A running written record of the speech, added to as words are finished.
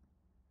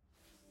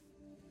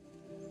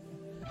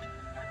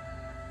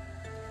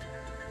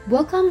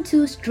Welcome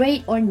to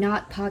Straight or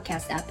Not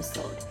podcast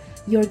episode,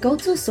 your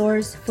go-to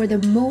source for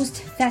the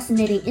most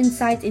fascinating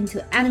insights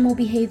into animal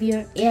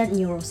behavior and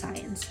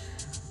neuroscience.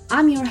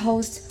 I'm your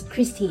host,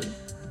 Christine.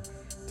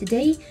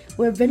 Today,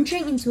 we're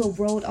venturing into a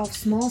world of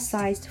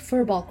small-sized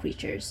furball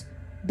creatures,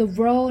 the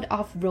world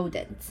of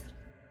rodents.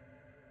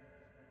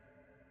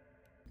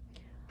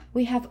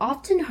 We have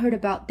often heard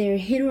about their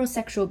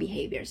heterosexual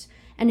behaviors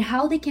and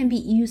how they can be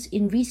used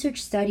in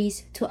research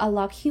studies to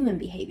unlock human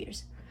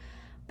behaviors.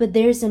 But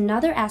there's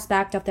another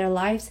aspect of their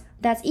lives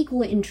that's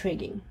equally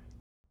intriguing.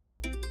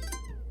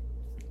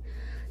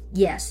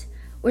 Yes,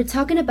 we're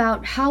talking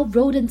about how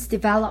rodents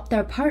develop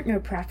their partner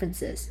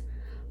preferences.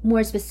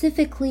 More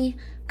specifically,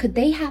 could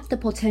they have the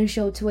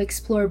potential to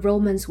explore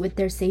romance with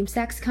their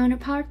same-sex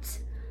counterparts?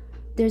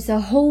 There's a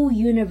whole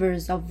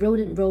universe of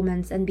rodent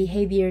romance and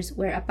behaviors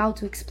we're about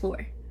to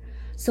explore.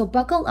 So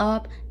buckle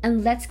up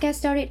and let's get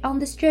started on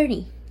this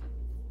journey.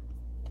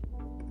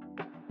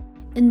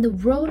 In the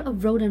world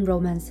of rodent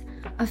romance,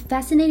 a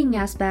fascinating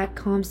aspect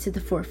comes to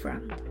the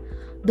forefront: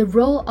 the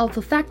role of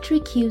olfactory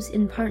cues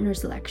in partner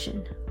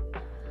selection.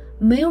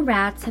 Male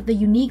rats have a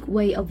unique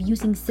way of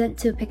using scent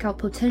to pick out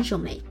potential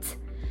mates.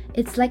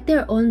 It's like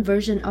their own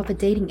version of a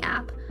dating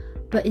app,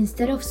 but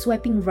instead of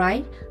swiping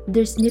right,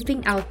 they're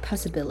sniffing out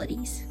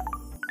possibilities.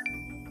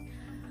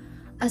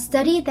 A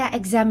study that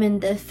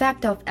examined the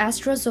effect of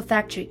estrus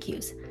olfactory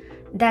cues,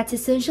 that's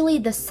essentially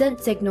the scent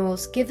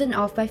signals given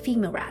off by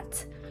female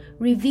rats,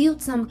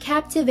 revealed some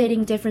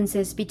captivating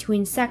differences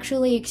between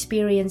sexually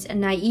experienced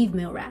and naive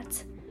male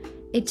rats.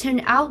 It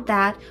turned out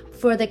that,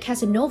 for the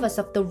Casanovas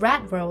of the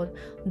rat world,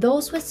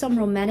 those with some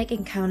romantic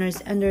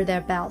encounters under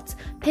their belts,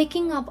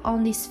 picking up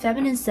on these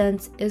feminine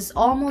scents is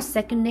almost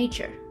second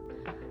nature.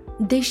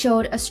 They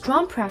showed a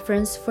strong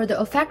preference for the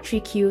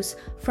olfactory cues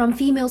from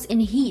females in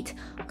heat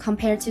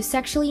compared to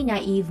sexually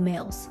naive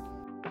males.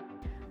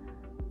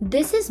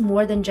 This is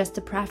more than just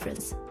a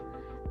preference.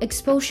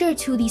 Exposure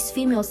to these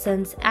female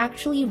scents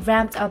actually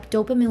ramped up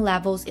dopamine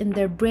levels in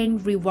their brain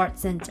reward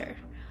center,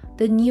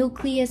 the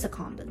nucleus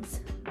accumbens.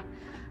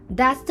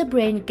 That's the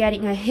brain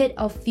getting a hit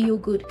of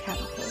feel-good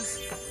chemicals.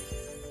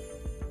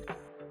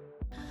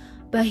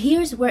 But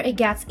here's where it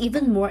gets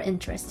even more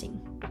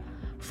interesting.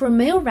 For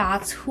male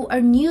rats who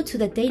are new to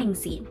the dating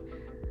scene,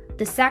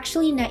 the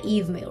sexually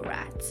naive male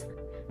rats,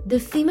 the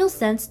female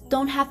scents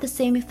don't have the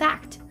same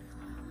effect.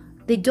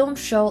 They don't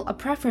show a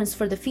preference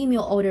for the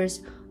female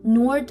odors,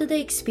 nor do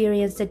they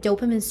experience the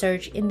dopamine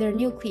surge in their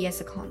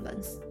nucleus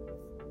accumbens.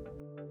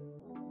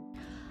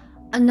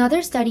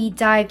 Another study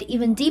dived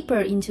even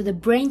deeper into the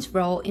brain's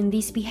role in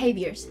these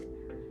behaviors.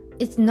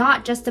 It's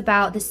not just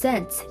about the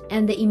scents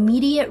and the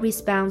immediate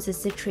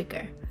responses they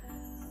trigger.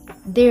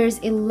 There's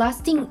a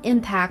lasting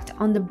impact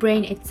on the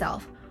brain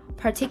itself,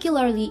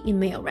 particularly in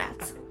male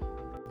rats.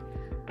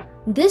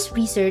 This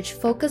research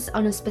focused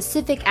on a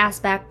specific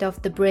aspect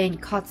of the brain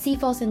called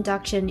C-false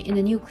induction in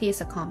the nucleus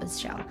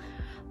accumbens shell,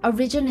 a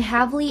region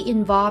heavily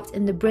involved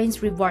in the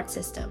brain's reward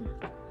system.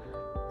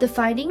 The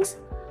findings?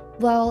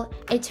 Well,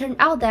 it turned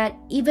out that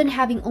even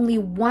having only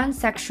one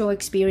sexual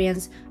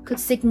experience could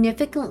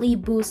significantly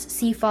boost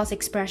C-false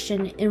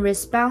expression in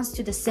response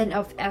to the scent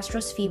of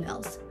estrus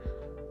females.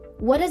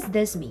 What does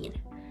this mean?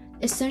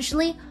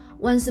 Essentially,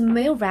 once a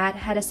male rat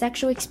had a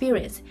sexual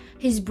experience,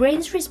 his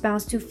brain's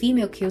response to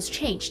female cues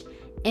changed,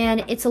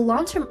 and it's a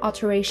long-term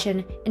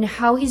alteration in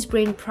how his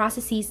brain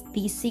processes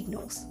these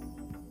signals.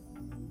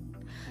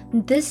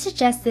 This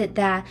suggested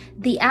that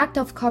the act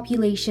of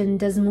copulation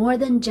does more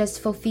than just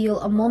fulfill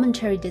a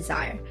momentary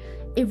desire.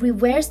 It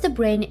rewires the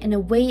brain in a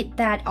way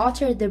that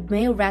altered the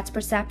male rat's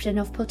perception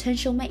of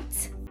potential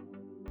mates.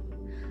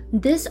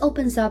 This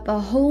opens up a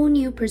whole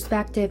new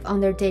perspective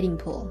on their dating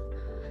pool.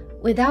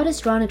 Without a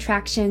strong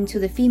attraction to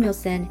the female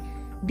scent,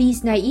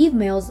 these naive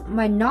males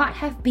might not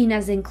have been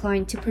as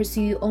inclined to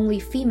pursue only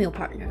female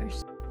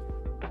partners.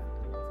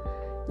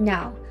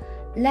 Now,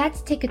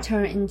 let's take a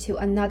turn into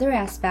another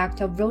aspect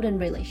of rodent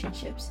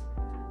relationships.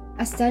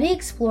 A study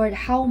explored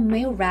how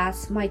male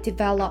rats might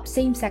develop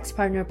same-sex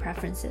partner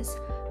preferences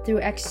through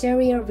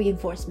exterior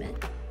reinforcement.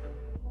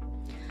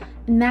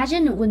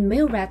 Imagine when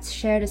male rats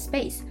shared a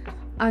space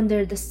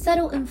under the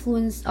subtle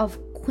influence of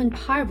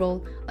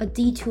quinpyrrole, a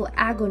D2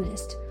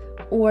 agonist,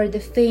 or the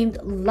famed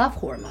love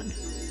hormone,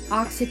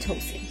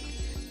 oxytocin.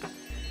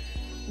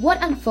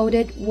 What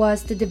unfolded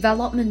was the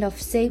development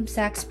of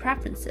same-sex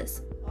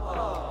preferences.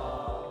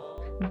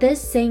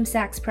 This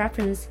same-sex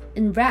preference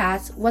in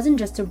rats wasn't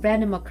just a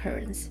random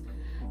occurrence.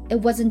 It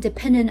wasn't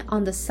dependent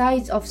on the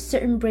size of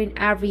certain brain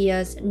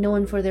areas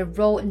known for their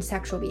role in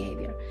sexual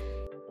behavior.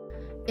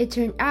 It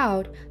turned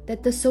out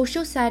that the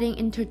social setting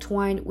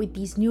intertwined with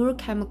these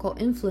neurochemical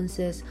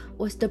influences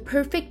was the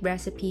perfect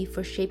recipe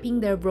for shaping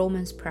their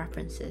romance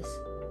preferences.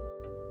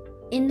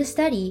 In the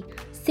study,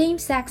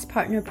 same-sex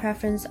partner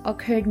preference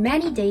occurred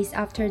many days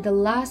after the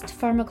last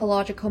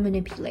pharmacological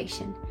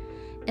manipulation,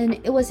 and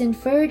it was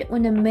inferred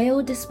when a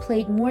male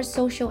displayed more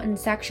social and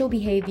sexual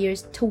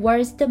behaviors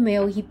towards the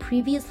male he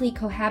previously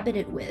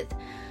cohabited with,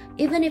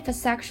 even if a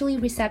sexually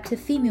receptive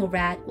female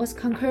rat was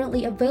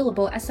concurrently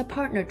available as a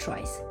partner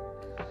choice.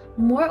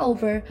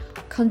 Moreover,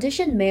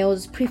 conditioned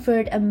males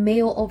preferred a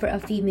male over a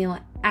female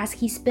as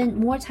he spent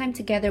more time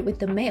together with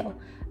the male,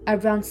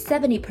 around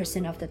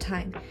 70% of the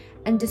time,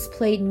 and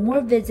displayed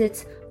more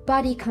visits,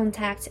 body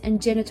contact,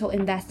 and genital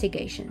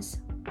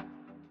investigations.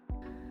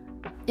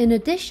 In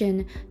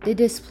addition, they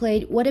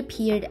displayed what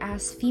appeared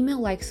as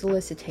female-like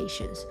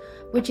solicitations,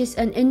 which is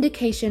an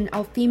indication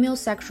of female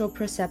sexual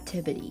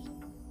perceptivity.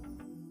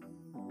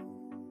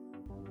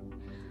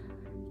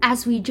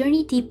 As we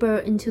journey deeper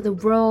into the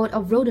world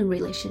of rodent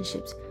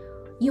relationships,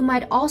 you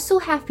might also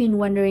have been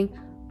wondering,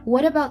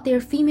 what about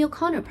their female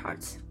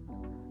counterparts?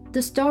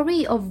 The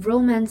story of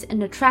romance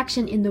and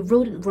attraction in the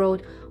rodent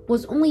world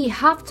was only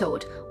half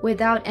told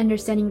without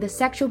understanding the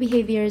sexual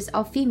behaviors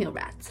of female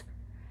rats.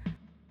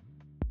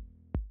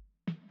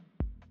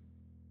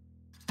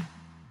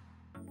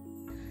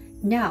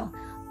 Now,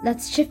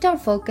 let's shift our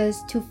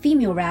focus to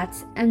female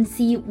rats and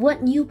see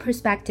what new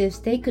perspectives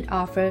they could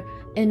offer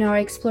in our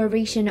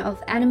exploration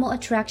of animal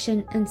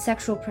attraction and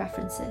sexual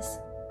preferences.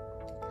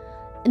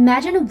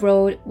 Imagine a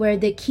world where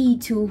the key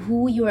to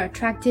who you are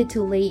attracted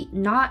to lay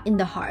not in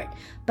the heart,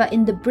 but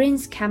in the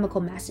brain's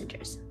chemical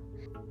messengers.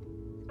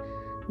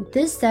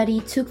 This study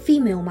took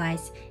female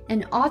mice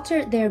and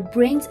altered their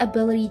brain's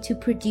ability to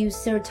produce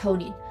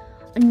serotonin,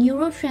 a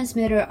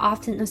neurotransmitter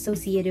often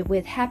associated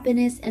with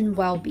happiness and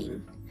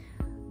well-being.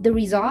 The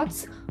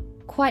results?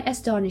 Quite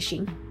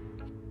astonishing.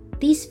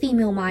 These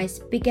female mice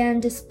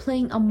began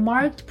displaying a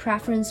marked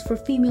preference for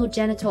female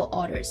genital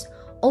odors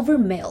over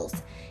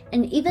males,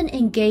 and even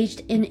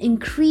engaged in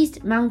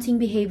increased mounting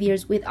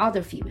behaviors with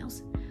other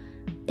females.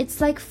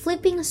 It's like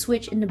flipping a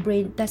switch in the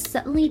brain that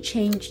suddenly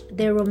changed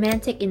their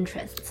romantic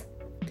interests.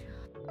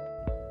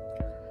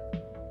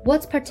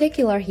 What's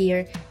particular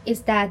here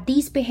is that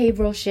these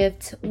behavioral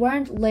shifts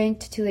weren't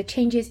linked to the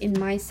changes in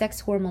mice sex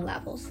hormone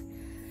levels.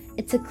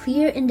 It's a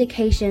clear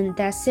indication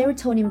that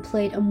serotonin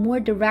played a more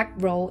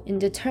direct role in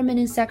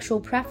determining sexual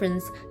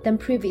preference than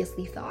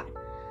previously thought.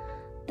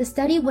 The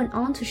study went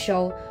on to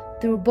show,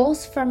 through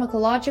both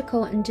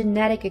pharmacological and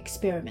genetic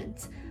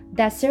experiments,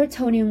 that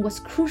serotonin was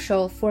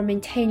crucial for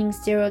maintaining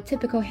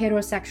stereotypical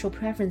heterosexual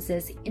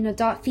preferences in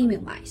adult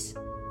female mice.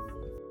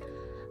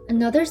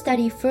 Another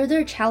study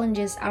further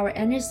challenges our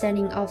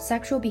understanding of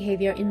sexual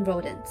behavior in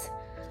rodents.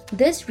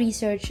 This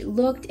research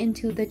looked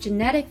into the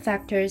genetic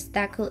factors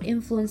that could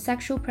influence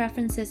sexual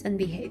preferences and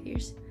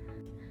behaviors.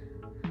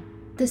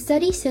 The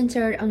study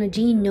centered on a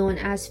gene known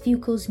as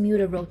fucose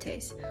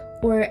mutarotes,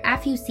 or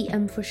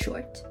FUCM for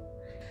short.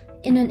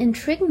 In an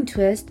intriguing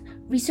twist,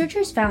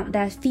 researchers found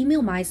that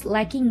female mice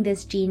lacking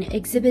this gene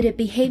exhibited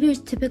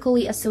behaviors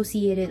typically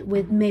associated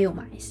with male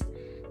mice.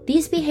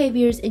 These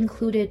behaviors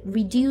included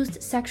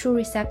reduced sexual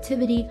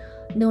receptivity,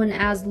 known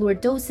as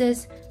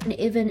lordosis, and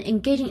even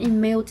engaging in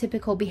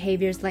male-typical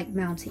behaviors like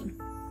mounting.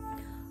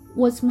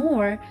 What's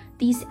more,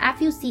 these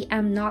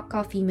FUCM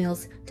knockoff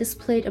females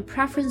displayed a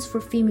preference for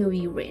female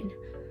urine,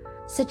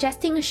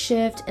 suggesting a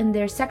shift in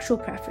their sexual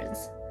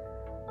preference.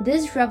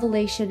 This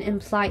revelation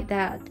implied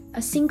that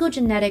a single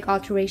genetic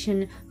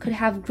alteration could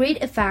have great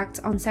effects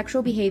on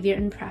sexual behavior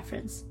and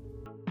preference.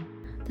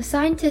 The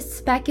scientists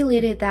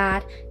speculated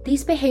that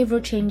these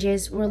behavioral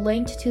changes were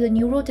linked to the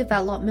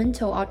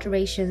neurodevelopmental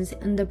alterations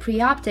in the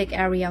preoptic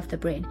area of the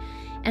brain,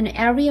 an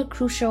area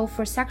crucial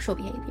for sexual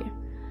behavior.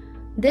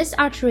 This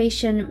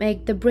alteration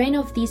made the brain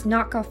of these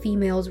knockoff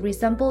females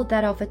resemble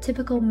that of a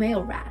typical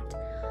male rat.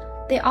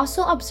 They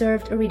also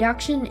observed a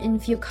reduction in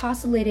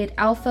fucosylated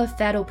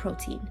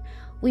alpha-fetoprotein,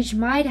 which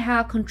might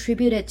have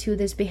contributed to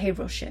this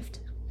behavioral shift.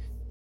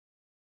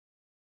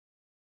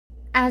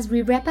 As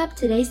we wrap up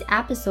today's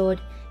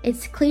episode,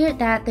 it's clear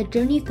that the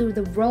journey through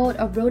the world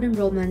of rodent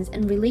romance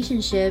and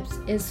relationships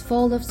is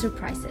full of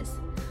surprises.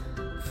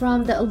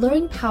 From the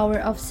alluring power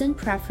of scent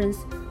preference,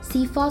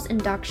 C-false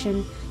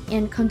induction,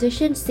 and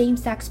conditioned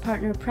same-sex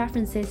partner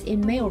preferences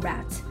in male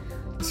rats,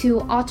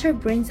 to alter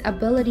brain's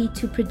ability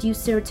to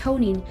produce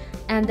serotonin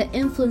and the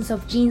influence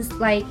of genes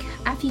like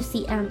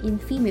FUCM in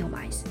female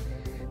mice.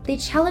 They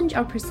challenge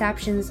our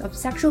perceptions of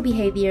sexual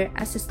behavior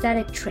as a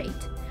static trait,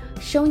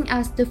 showing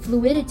us the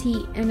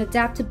fluidity and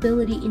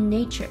adaptability in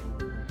nature.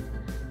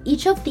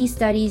 Each of these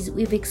studies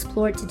we've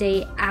explored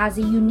today adds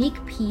a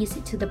unique piece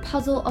to the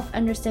puzzle of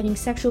understanding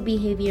sexual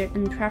behavior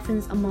and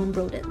preference among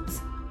rodents.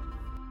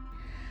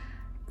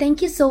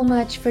 Thank you so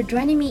much for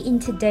joining me in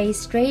today's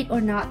Straight or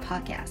Not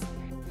podcast.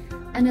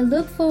 And I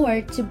look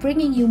forward to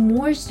bringing you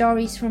more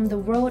stories from the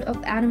world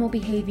of animal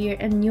behavior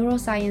and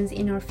neuroscience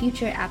in our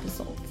future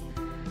episodes.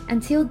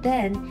 Until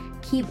then,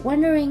 keep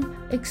wondering,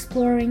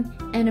 exploring,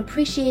 and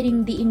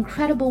appreciating the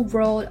incredible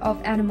world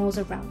of animals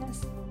around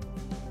us.